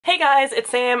Hey guys,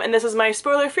 it's Sam, and this is my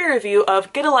spoiler-free review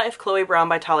of Get a Life, Chloe Brown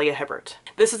by Talia Hibbert.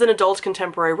 This is an adult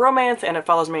contemporary romance, and it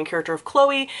follows the main character of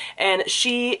Chloe, and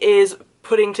she is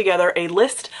putting together a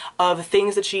list of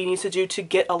things that she needs to do to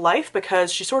get a life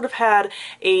because she sort of had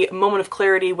a moment of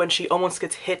clarity when she almost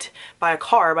gets hit by a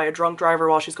car by a drunk driver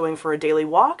while she's going for a daily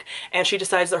walk, and she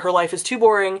decides that her life is too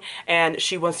boring and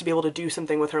she wants to be able to do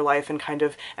something with her life and kind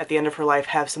of, at the end of her life,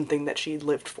 have something that she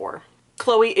lived for.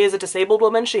 Chloe is a disabled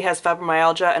woman. She has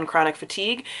fibromyalgia and chronic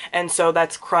fatigue, and so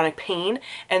that's chronic pain,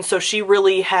 and so she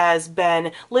really has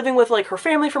been living with like her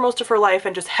family for most of her life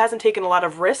and just hasn't taken a lot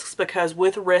of risks because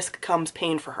with risk comes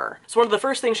pain for her. So one of the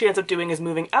first things she ends up doing is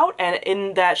moving out, and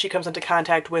in that she comes into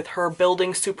contact with her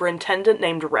building superintendent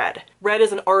named Red. Red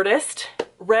is an artist.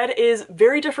 Red is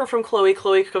very different from Chloe.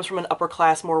 Chloe comes from an upper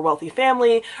class, more wealthy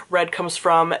family. Red comes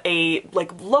from a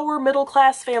lower middle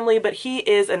class family, but he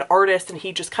is an artist and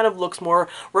he just kind of looks more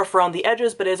rough around the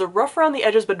edges, but is a rough around the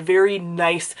edges but very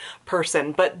nice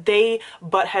person. But they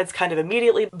butt heads kind of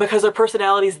immediately because their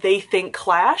personalities, they think,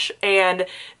 clash, and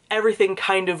everything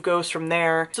kind of goes from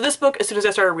there. So this book, as soon as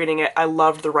I started reading it, I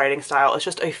loved the writing style. It's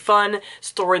just a fun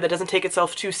story that doesn't take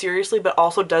itself too seriously, but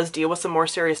also does deal with some more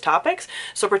serious topics.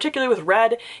 So particularly with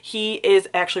Red, he is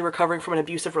actually recovering from an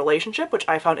abusive relationship, which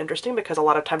I found interesting because a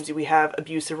lot of times we have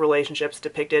abusive relationships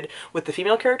depicted with the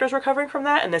female characters recovering from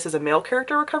that, and this is a male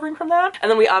character recovering from that. And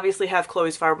then we obviously have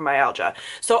Chloe's fibromyalgia.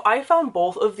 So I found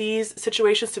both of these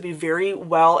situations to be very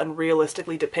well and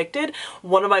realistically depicted.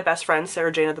 One of my best friends,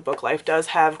 Sarah Jane of the Book Life, does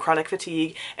have chronic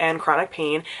fatigue and chronic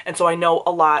pain, and so I know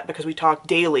a lot because we talk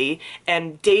daily,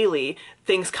 and daily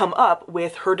things come up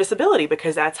with her disability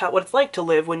because that's what it's like to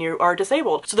live when you are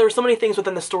disabled. So there were so many things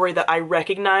within the story that I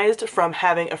recognized from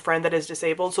having a friend that is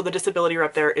disabled, so the disability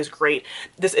up there is great.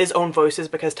 This is own voices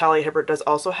because Talia Hibbert does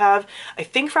also have, I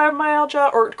think,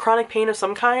 fibromyalgia or chronic pain of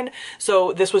some kind,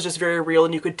 so this was just very real,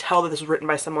 and you could tell that this was written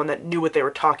by someone that knew what they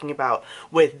were talking about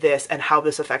with this and how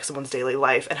this affects someone's daily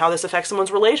life and how this affects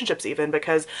someone's relationships even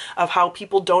because of how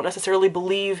people don't necessarily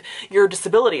believe your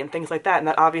disability and things like that, and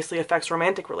that obviously affects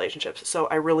romantic relationships. So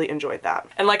I really enjoyed that.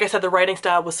 And like I said, the writing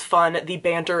style was fun. The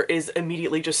banter is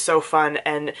immediately just so fun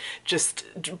and just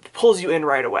pulls you in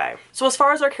right away. So as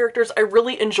far as our characters, I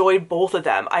really enjoyed both of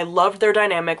them. I loved their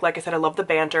dynamic. Like I said, I love the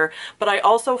banter, but I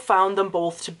also found them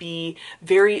both to be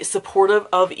very supportive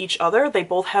of each other. They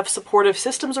both have supportive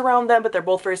systems around them, but they're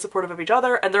both very supportive of each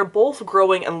other, and they're both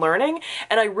growing and learning,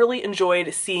 and I really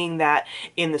enjoyed seeing that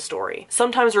in the story.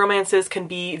 Sometimes romances can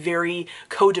be very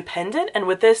codependent, and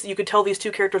with this, you could tell these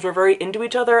two characters were very into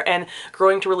each other and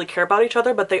growing to really care about each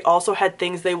other, but they also had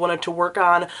things they wanted to work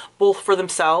on both for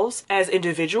themselves as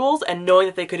individuals and knowing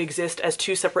that they could exist as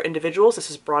two separate individuals. This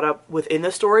is brought up within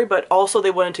the story, but also they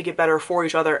wanted to get better for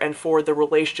each other and for the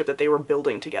relationship that they were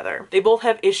building together. They both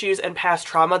have issues and past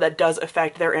trauma that does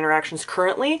affect their interactions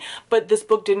currently, but this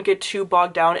book didn't get too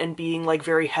bogged down in being like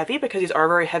very heavy because these are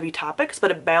very heavy topics, but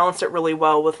it balanced it really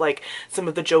well with like some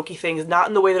of the jokey things, not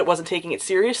in the way that it wasn't taking it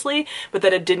seriously, but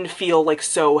that it didn't feel like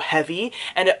so heavy,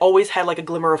 and it always had like a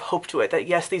glimmer of hope to it that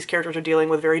yes, these characters are dealing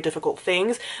with very difficult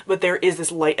things, but there is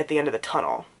this light at the end of the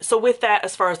tunnel. So with that,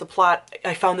 as far as the plot,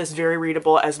 I found this very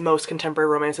readable, as most contemporary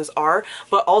romances are,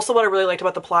 but also what I really liked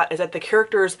about the plot is that the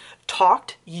characters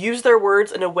used their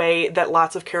words in a way that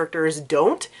lots of characters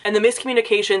don't, and the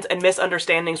miscommunications and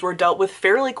misunderstandings were dealt with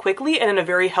fairly quickly and in a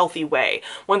very healthy way.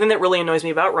 One thing that really annoys me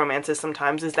about romances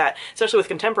sometimes is that, especially with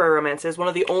contemporary romances, one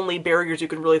of the only barriers you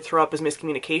can really throw up is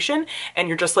miscommunication, and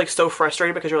you're just like so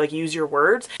frustrated because you're like, use your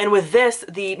words. And with this,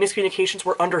 the miscommunications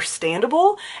were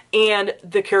understandable, and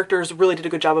the characters really did a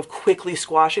good job of quickly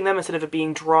squashing them instead of it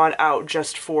being drawn out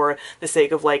just for the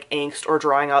sake of like angst or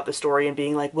drawing out the story and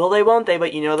being like, will they, won't they,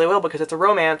 but you know they will because it's a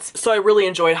romance. So I really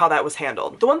enjoyed how that was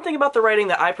handled. The one thing about the writing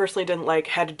that I personally didn't like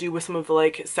had to do with some of the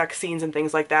like sex scenes and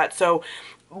things like that. So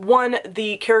one,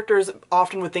 the characters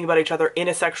often would think about each other in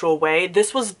a sexual way.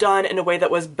 This was done in a way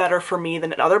that was better for me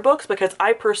than in other books because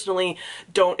I personally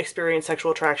don't experience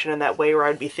sexual attraction in that way where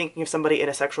I'd be thinking of somebody in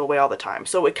a sexual way all the time.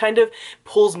 So it kind of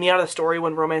pulls me out of the story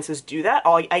when romances do that.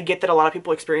 I get that a lot of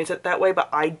people experience it that way, but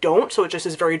I don't, so it just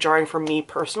is very jarring for me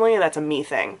personally, and that's a me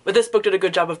thing. But this book did a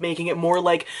good job of making it more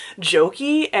like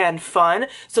jokey and fun,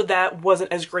 so that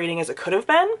wasn't as grating as it could have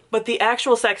been. But the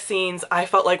actual sex scenes I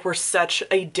felt like were such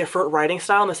a different writing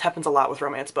style, and this happens a lot with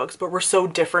romance books, but were so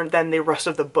different than the rest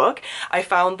of the book. I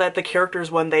found that the characters,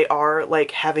 when they are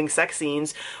like having sex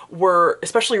scenes, were,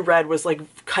 especially Red, was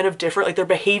like kind of different. Like their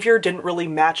behavior didn't really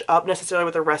match up necessarily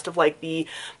with the rest of like the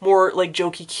more like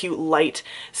jokey, cute, light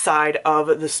side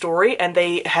of the story, and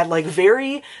they had like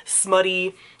very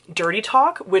smutty, dirty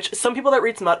talk, which some people that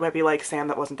read smut might be like, Sam,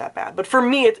 that wasn't that bad. But for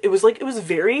me, it was like, it was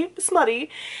very smutty,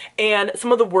 and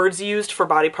some of the words used for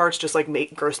body parts just like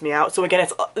gross me out. So again,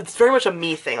 it's very much a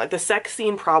me thing. Like the sex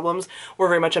scene problems were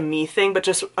very much a me thing, but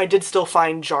just I did still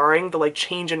find jarring the like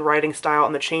change in writing style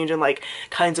and the change in like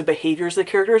kinds of behaviors the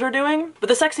characters are doing. But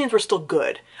the sex scenes were still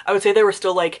good. I would say they were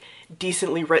still like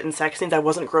decently written sex scenes. I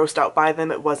wasn't grossed out by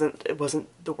them. It wasn't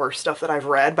the worst stuff that I've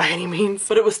read by any means,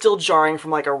 but it was still jarring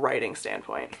from like a writing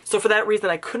standpoint. So for that reason,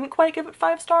 I couldn't quite give it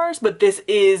 5 stars, but this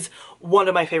is one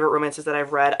of my favorite romances that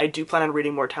I've read. I do plan on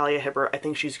reading more Talia Hibbert. I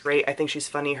think she's great. I think she's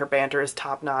funny. Her banter is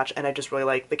top notch, and I just really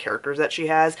like the characters that she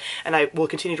has. And I will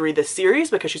continue to read this series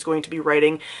because she's going to be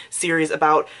writing series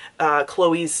about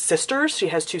Chloe's sisters. She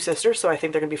has 2 sisters, so I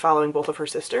think they're going to be following both of her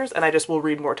sisters, and I just will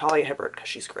read more Talia Hibbert because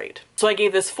she's great. So I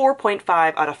gave this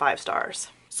 4.5 out of 5 stars.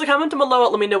 So comment down below,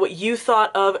 let me know what you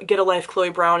thought of Get a Life, Chloe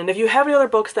Brown, and if you have any other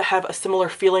books that have a similar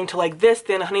feeling to like this,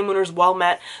 then Honeymooners, Well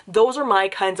Met, those are my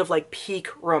kinds of like peak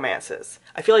romances.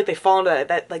 I feel like they fall into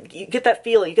that like, you get that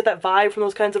feeling, you get that vibe from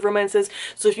those kinds of romances.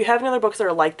 So if you have any other books that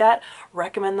are like that,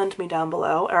 recommend them to me down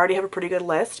below. I already have a pretty good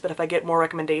list, but if I get more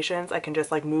recommendations, I can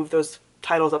just like move those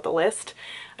titles up the list.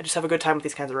 I just have a good time with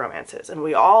these kinds of romances, and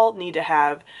we all need to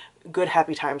have good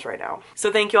happy times right now.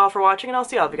 So thank you all for watching, and I'll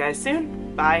see all of you guys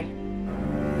soon. Bye.